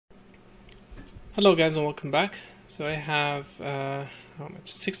Hello guys and welcome back. So I have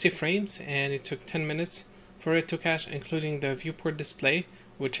 60 frames and it took 10 minutes for it to cache, including the viewport display,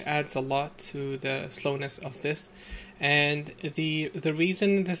 which adds a lot to the slowness of this. And the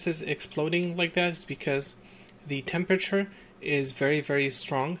reason this is exploding like that is because the temperature is very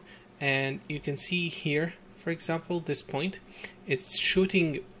strong, and you can see here, for example, this point, it's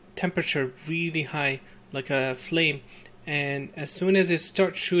shooting temperature really high like a flame, and as soon as it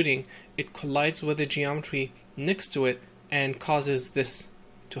starts shooting, it collides with the geometry next to it and causes this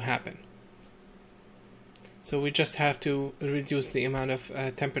to happen. So we just have to reduce the amount of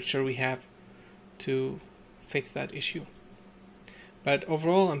temperature we have to fix that issue. But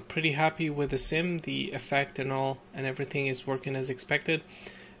overall, I'm pretty happy with the sim. The effect and all and everything is working as expected,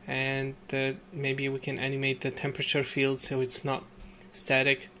 and maybe we can animate the temperature field so it's not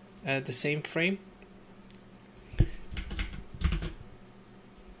static at the same frame.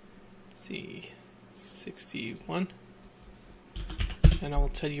 See, 61, and I will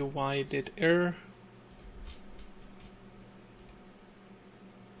tell you why it did error.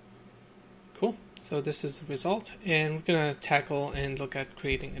 Cool, so this is the result, and we're gonna tackle and look at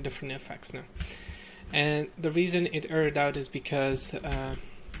creating different effects now. And the reason it errored out is because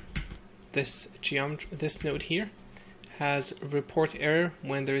this node here has report error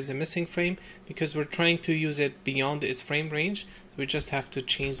when there is a missing frame, because we're trying to use it beyond its frame range. So we just have to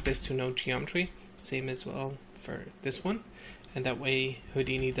change this to no geometry, same as well for this one, and that way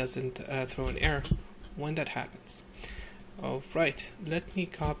Houdini doesn't throw an error when that happens. Alright, let me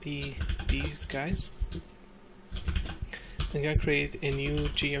copy these guys. I'm gonna create a new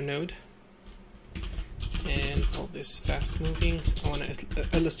GeoNode and call this fast moving. I want to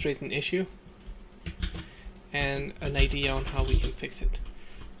illustrate an issue and an idea on how we can fix it.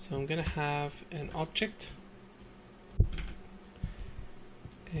 So I'm gonna have an object,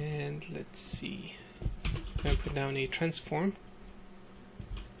 and let's see, I'm gonna put down a transform,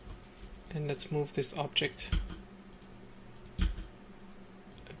 and let's move this object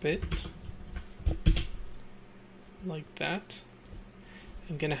a bit like that.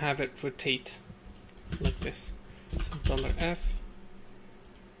 I'm gonna have it rotate like this, so $F.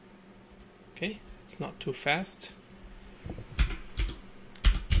 Okay, it's not too fast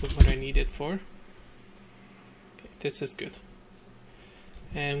for what I need it for. Okay, this is good.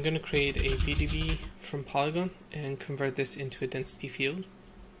 And I'm going to create a VDB from Polygon and convert this into a density field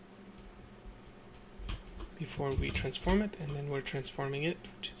before we transform it, and then we're transforming it,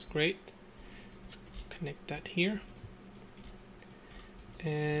 which is great. Let's connect that here,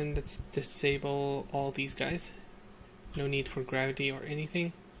 and let's disable all these guys. No need for gravity or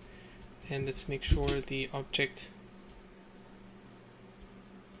anything. And let's make sure the object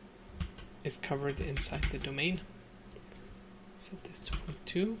is covered inside the domain. Set this to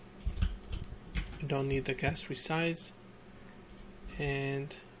 0.2. We don't need the gas resize.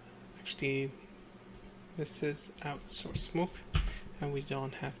 And actually, this is outsource smoke, and we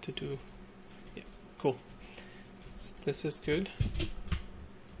don't have to do. Yeah, cool. So this is good.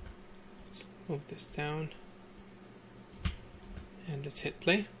 Let's move this down, and let's hit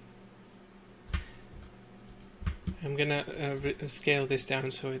play. I'm gonna scale this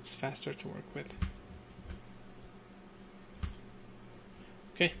down so it's faster to work with.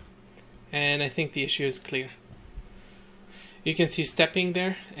 Okay, and I think the issue is clear. You can see stepping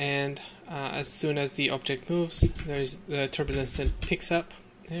there, and as soon as the object moves, there's the turbulence that picks up,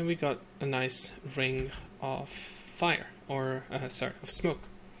 and we got a nice ring of fire, or of smoke.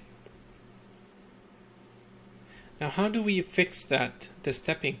 Now, how do we fix that, the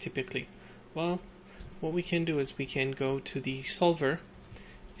stepping typically? Well, what we can do is we can go to the solver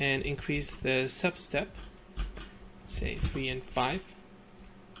and increase the sub-step, say 3 and 5,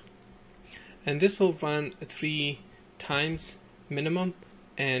 and this will run 3 times minimum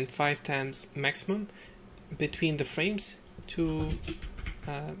and 5 times maximum between the frames to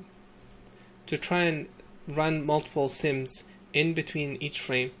try and run multiple sims in between each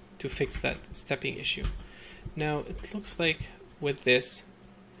frame to fix that stepping issue. Now it looks like with this,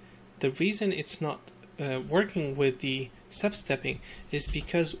 the reason it's not working with the sub-stepping is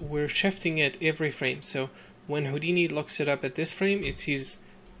because we're shifting it every frame. So when Houdini looks it up at this frame, it sees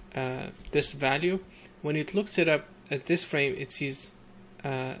this value. When it looks it up at this frame, it sees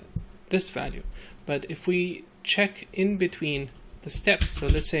this value. But if we check in between the steps, so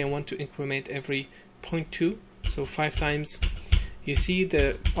let's say I want to increment every 0.2, so 5 times, you see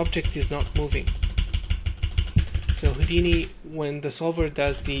the object is not moving. So Houdini, when the solver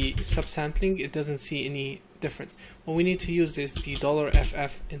does the subsampling, it doesn't see any difference. What we need to use is the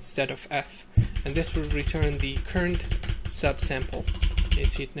 $FF instead of F, and this will return the current subsample Okay,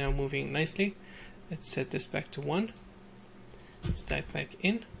 see it now moving nicely. Let's set this back to 1. Let's dive back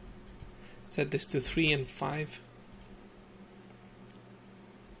in. Set this to 3 and 5.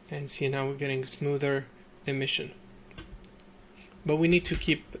 And see, now we're getting smoother emission. But we need to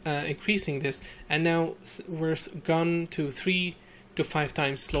keep increasing this. And now we're gone to 3 to 5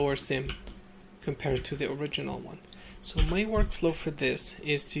 times slower sim compared to the original one. So my workflow for this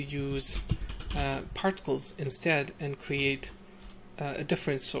is to use particles instead and create a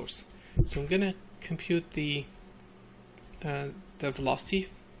different source. So I'm gonna compute the velocity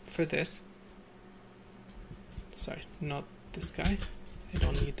for this. Sorry, not this guy. I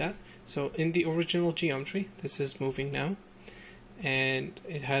don't need that. So in the original geometry, this is moving now, and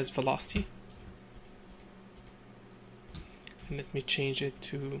it has velocity. And let me change it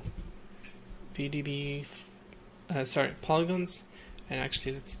to VDB. Polygons. And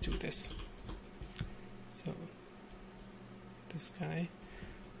actually, let's do this. So this guy,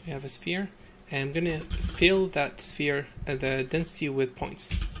 we have a sphere, and I'm gonna fill that sphere the density with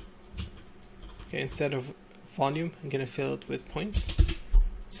points. Okay, instead of volume, I'm gonna fill it with points.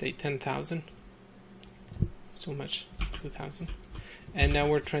 Say 10,000. So much, 2,000. And now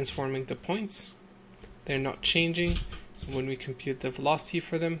we're transforming the points. They're not changing. So when we compute the velocity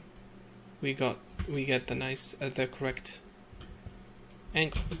for them, we get the correct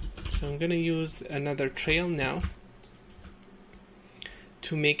angle. So I'm gonna use another trail now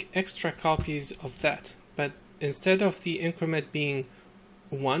to make extra copies of that. But instead of the increment being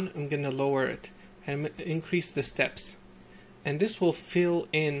 1, I'm gonna lower it and increase the steps. And this will fill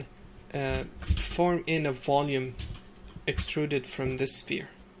in, form in a volume extruded from this sphere.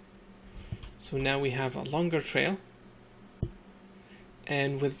 So now we have a longer trail.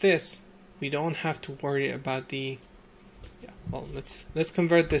 And with this, we don't have to worry about the, well, let's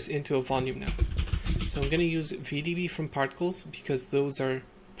convert this into a volume now. So I'm going to use VDB from particles because those are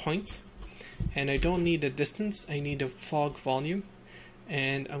points. And I don't need a distance, I need a fog volume.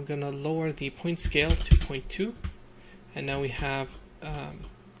 And I'm going to lower the point scale to 0.2. And now we have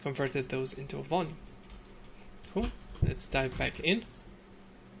converted those into a volume. Cool. Let's dive back in.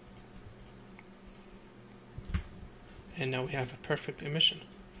 And now we have a perfect emission.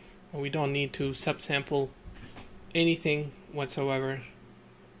 We don't need to subsample anything whatsoever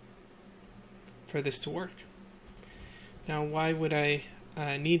for this to work. Now, why would I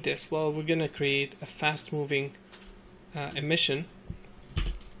need this? Well, we're going to create a fast-moving emission.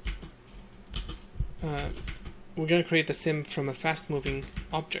 We're going to create a sim from a fast-moving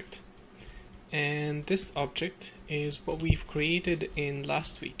object. And this object is what we've created in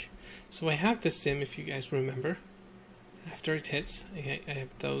last week. So I have this sim, if you guys remember. After it hits, I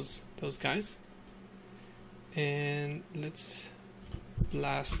have those guys. And let's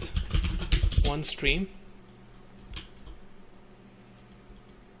blast one stream.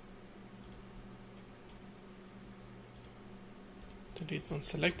 Delete one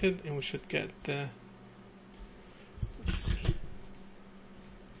selected, and we should get the, let's see.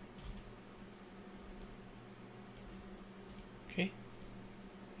 Okay.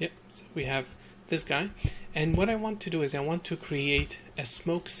 Yep, so we have this guy. And what I want to do is I want to create a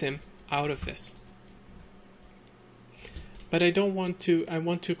smoke sim out of this. But I don't want to, I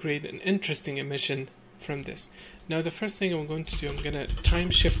want to create an interesting emission from this. Now the first thing I'm going to do, I'm going to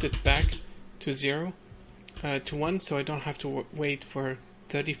time shift it back to 0, to 1, so I don't have to wait for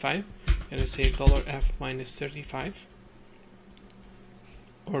 35. I'm going to say $f minus 35.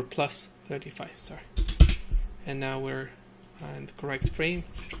 Or plus 35, sorry. And now we're in the correct frame,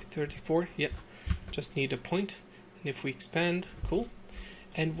 it's 34, yep. Just need a point, and if we expand, cool.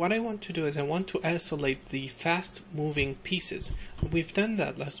 And what I want to do is I want to isolate the fast moving pieces. We've done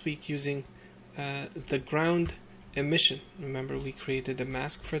that last week using the ground emission. Remember, we created a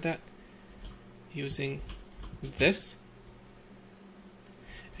mask for that using this.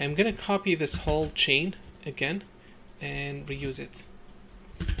 I'm going to copy this whole chain again and reuse it.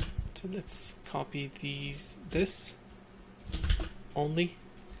 So let's copy this only,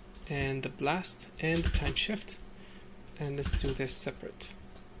 and the blast and the time shift, and let's do this separate.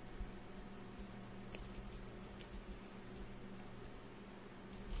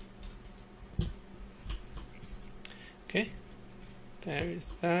 Okay, there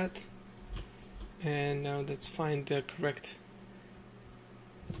is that. And now let's find the correct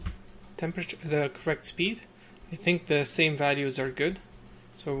temperature, the correct speed. I think the same values are good.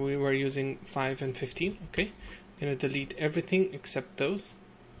 So we were using 5 and 15. Okay, I'm going to delete everything except those.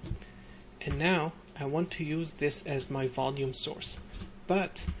 And now I want to use this as my volume source.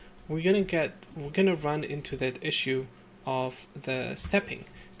 But we're gonna run into that issue of the stepping,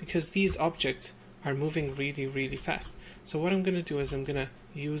 because these objects are moving really fast. So what I'm going to do is I'm going to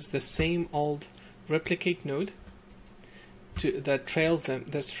use the same old replicate node that trails them,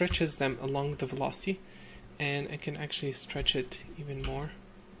 that stretches them along the velocity, and I can actually stretch it even more.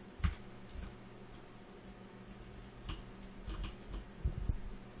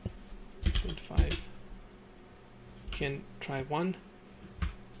 .5. You can try 1.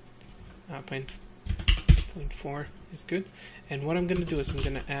 0.4 is good. And what I'm going to do is I'm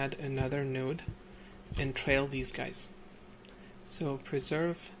going to add another node and trail these guys. So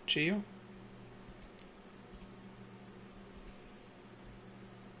preserve geo.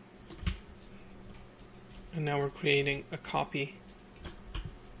 And now we're creating a copy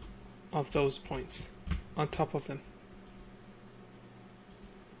of those points on top of them.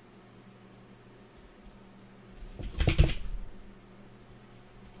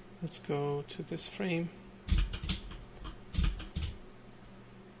 Let's go to this frame.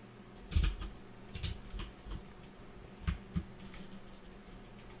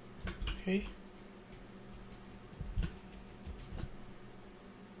 Okay.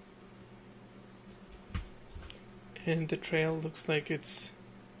 And the trail looks like it's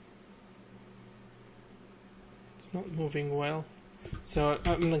not moving well. So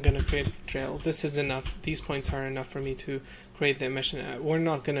I'm not going to create a trail. This is enough. These points are enough for me to create the emission. We're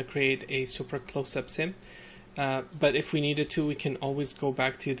not going to create a super close-up sim. But if we needed to, we can always go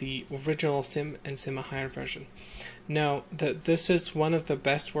back to the original sim and sim a higher version. Now, this is one of the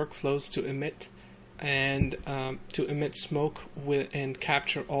best workflows to emit and to emit smoke and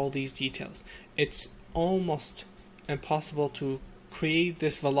capture all these details. It's almost impossible to create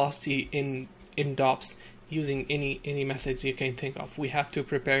this velocity in DOPS using any methods you can think of. We have to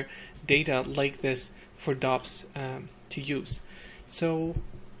prepare data like this for DOPS to use. So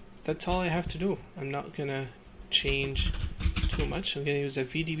that's all I have to do. I'm not gonna change too much. I'm gonna use a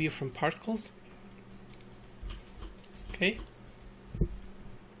VDB from particles. Okay.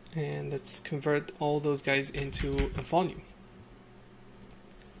 And let's convert all those guys into a volume.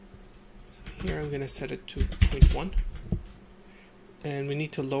 So here I'm gonna set it to 0.1. And we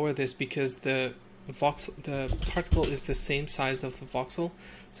need to lower this because the particle is the same size of the voxel,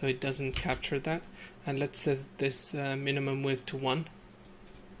 so it doesn't capture that. And let's set this minimum width to 1.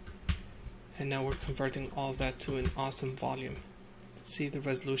 And now we're converting all that to an awesome volume. Let's see the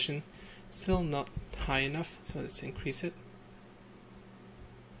resolution. Still not high enough, so let's increase it.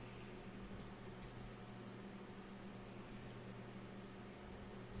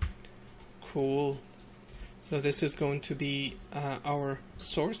 Cool. So this is going to be our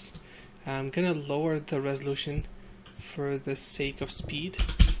source. I'm going to lower the resolution for the sake of speed,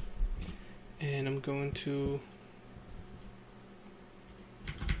 and I'm going to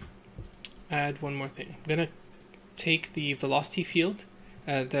add one more thing. I'm going to take the velocity field,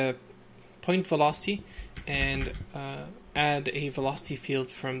 the point velocity, and add a velocity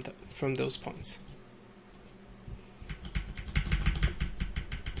field from those points.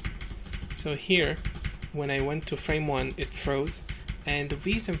 So here, when I went to frame 1, it froze. And the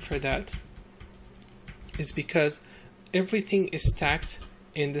reason for that is because everything is stacked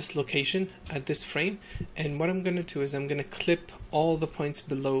in this location at this frame, and what I'm going to do is I'm going to clip all the points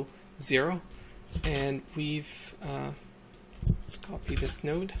below 0, and let's copy this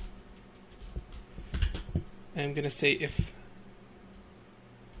node, and I'm going to say if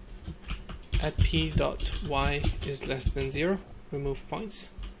at p.y is less than 0, remove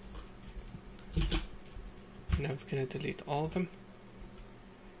points, and now it's going to delete all of them.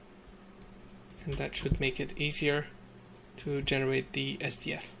 And that should make it easier to generate the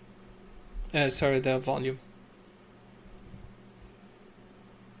SDF. The volume.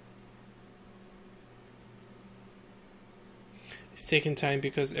 It's taking time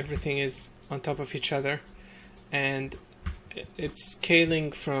because everything is on top of each other, and it's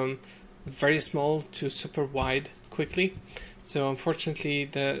scaling from very small to super wide quickly. So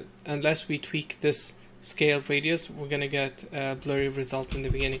unfortunately, unless we tweak this scale radius, we're going to get a blurry result in the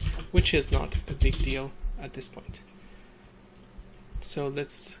beginning, which is not a big deal at this point. So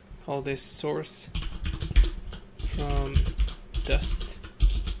let's call this source from dust,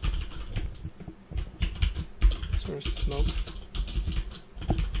 source smoke.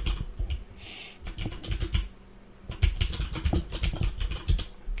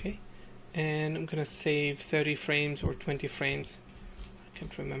 Okay, and I'm going to save 30 frames or 20 frames. I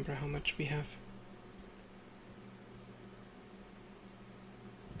can't remember how much we have.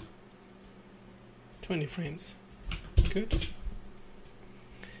 20 frames. That's good.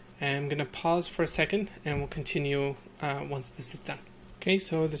 I'm gonna pause for a second and we'll continue once this is done. Okay,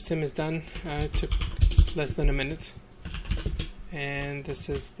 so the sim is done. It took less than a minute. And this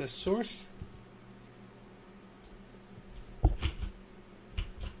is the source.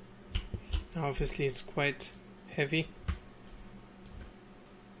 Now obviously it's quite heavy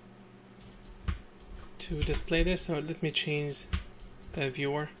to display this, so let me change the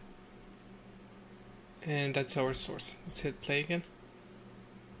viewer, and that's our source. Let's hit play again,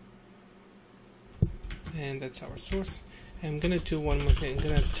 and that's our source. I'm gonna do one more thing. I'm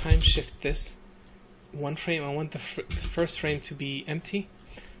gonna time shift this one frame. I want the first frame to be empty.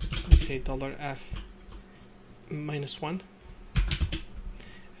 Let's say $F -1.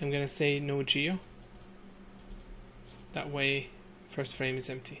 I'm gonna say no geo, so that way first frame is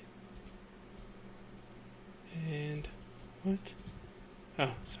empty. And what?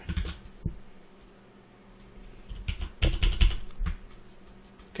 Oh, sorry.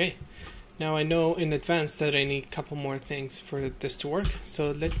 Okay, now I know in advance that I need a couple more things for this to work,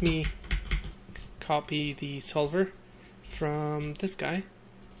 so let me copy the solver from this guy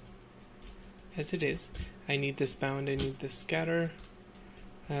as it is. I need this bound, I need this scatter.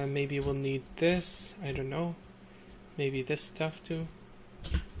 Maybe we'll need this, I don't know. Maybe this stuff too.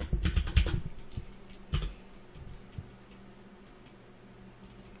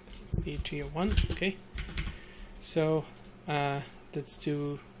 BGO1, okay. So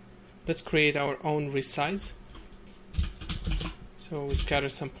let's create our own resize. So we scatter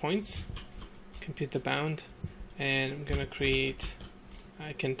some points, compute the bound, and I'm gonna create,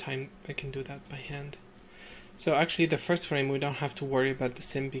 I can do that by hand. So actually the first frame we don't have to worry about the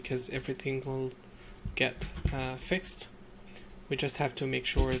sim because everything will get fixed. We just have to make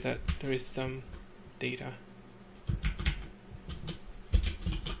sure that there is some data.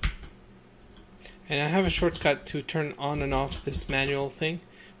 And I have a shortcut to turn on and off this manual thing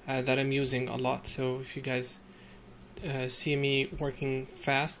that I'm using a lot. So if you guys see me working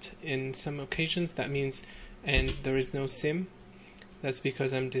fast in some occasions, that means, and there is no sim, that's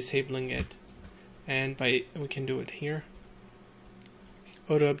because I'm disabling it. And we can do it here.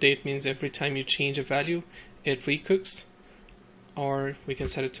 Auto update means every time you change a value, it recooks, or we can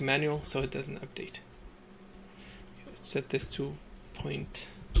set it to manual so it doesn't update. Let's set this to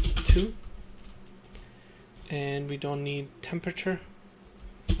 0.2. And we don't need temperature.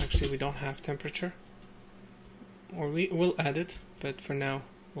 Actually, we don't have temperature, or we will add it, but for now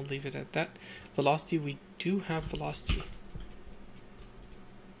we'll leave it at that. Velocity, we do have velocity.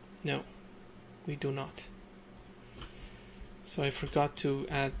 No, we do not. So I forgot to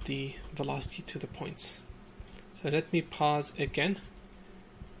add the velocity to the points. So let me pause again.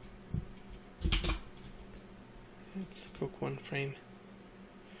 Let's cook one frame.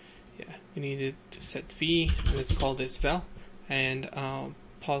 Yeah, we needed to set V, and let's call this vel, and I'll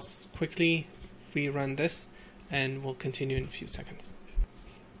pause quickly, rerun this, and we'll continue in a few seconds.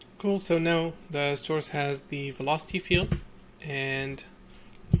 Cool, so now the source has the velocity field, and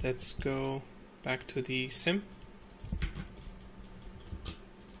let's go back to the sim.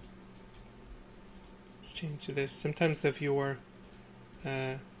 Let's change to this. Sometimes the viewer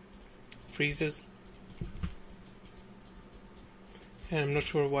freezes, and I'm not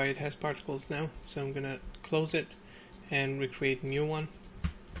sure why it has particles now, so I'm gonna close it and recreate a new one.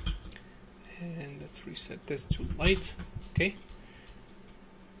 And let's reset this to light. Okay.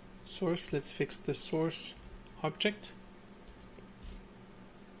 Source, let's fix the source object.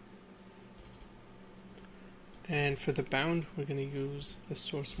 And for the bound, we're going to use the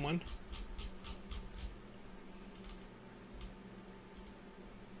source one.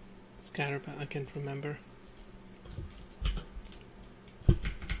 Scatter bound, I can't remember.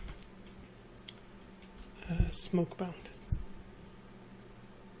 Smoke bound.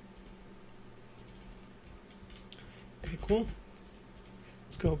 Okay, cool.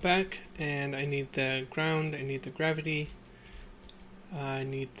 Let's go back, and I need the ground, I need the gravity, I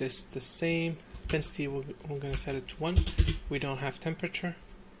need this the same. Density, we're going to set it to 1. We don't have temperature.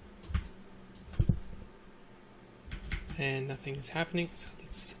 And nothing is happening, so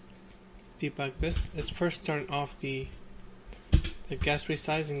let's debug this. Let's first turn off the gas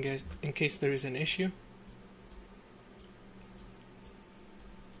resize in case there is an issue.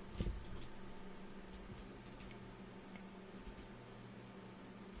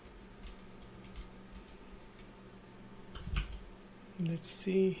 Let's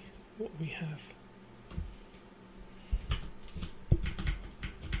see what we have.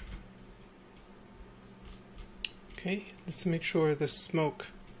 Okay, let's make sure the smoke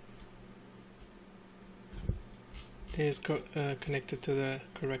is connected to the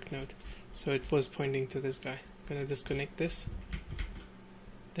correct node. So it was pointing to this guy. I'm gonna disconnect this,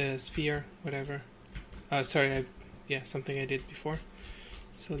 the sphere, whatever. Sorry, yeah, something I did before.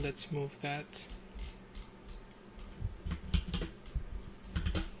 So let's move that.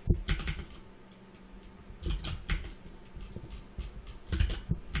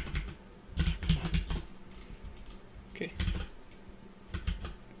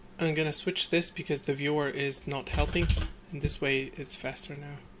 I'm gonna switch this because the viewer is not helping, and this way it's faster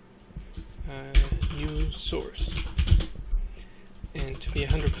now. New source, and to be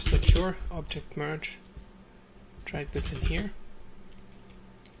 100% sure, object merge, drag this in here.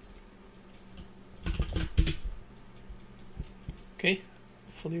 Okay,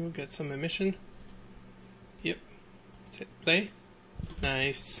 hopefully we'll get some emission. Yep, let's hit play.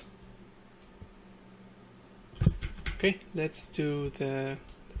 Nice. Okay, let's do the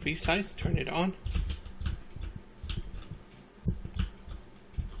resize, turn it on.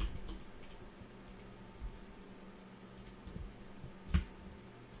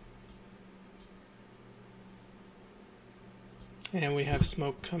 And we have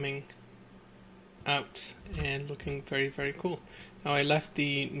smoke coming out and looking very, very cool. Now I left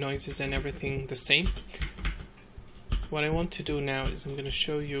the noises and everything the same. What I want to do now is I'm going to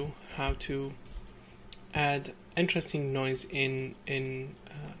show you how to add interesting noise in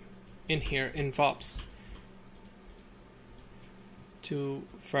here in VOPs to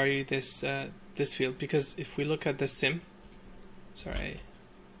vary this this field, because if we look at the sim,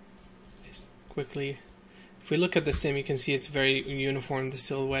 if we look at the sim, you can see it's very uniform, the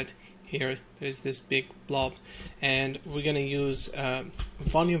silhouette. Here there's this big blob, and we're going to use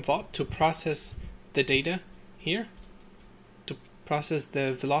volume VOP to process the data here, to process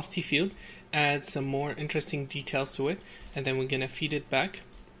the velocity field, add some more interesting details to it, and then we're going to feed it back.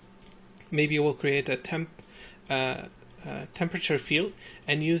 Maybe we'll create a temperature field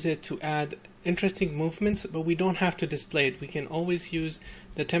and use it to add interesting movements, but we don't have to display it. We can always use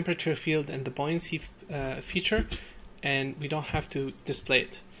the temperature field and the buoyancy feature, and we don't have to display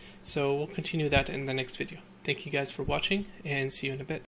it. So we'll continue that in the next video. Thank you guys for watching, and see you in a bit.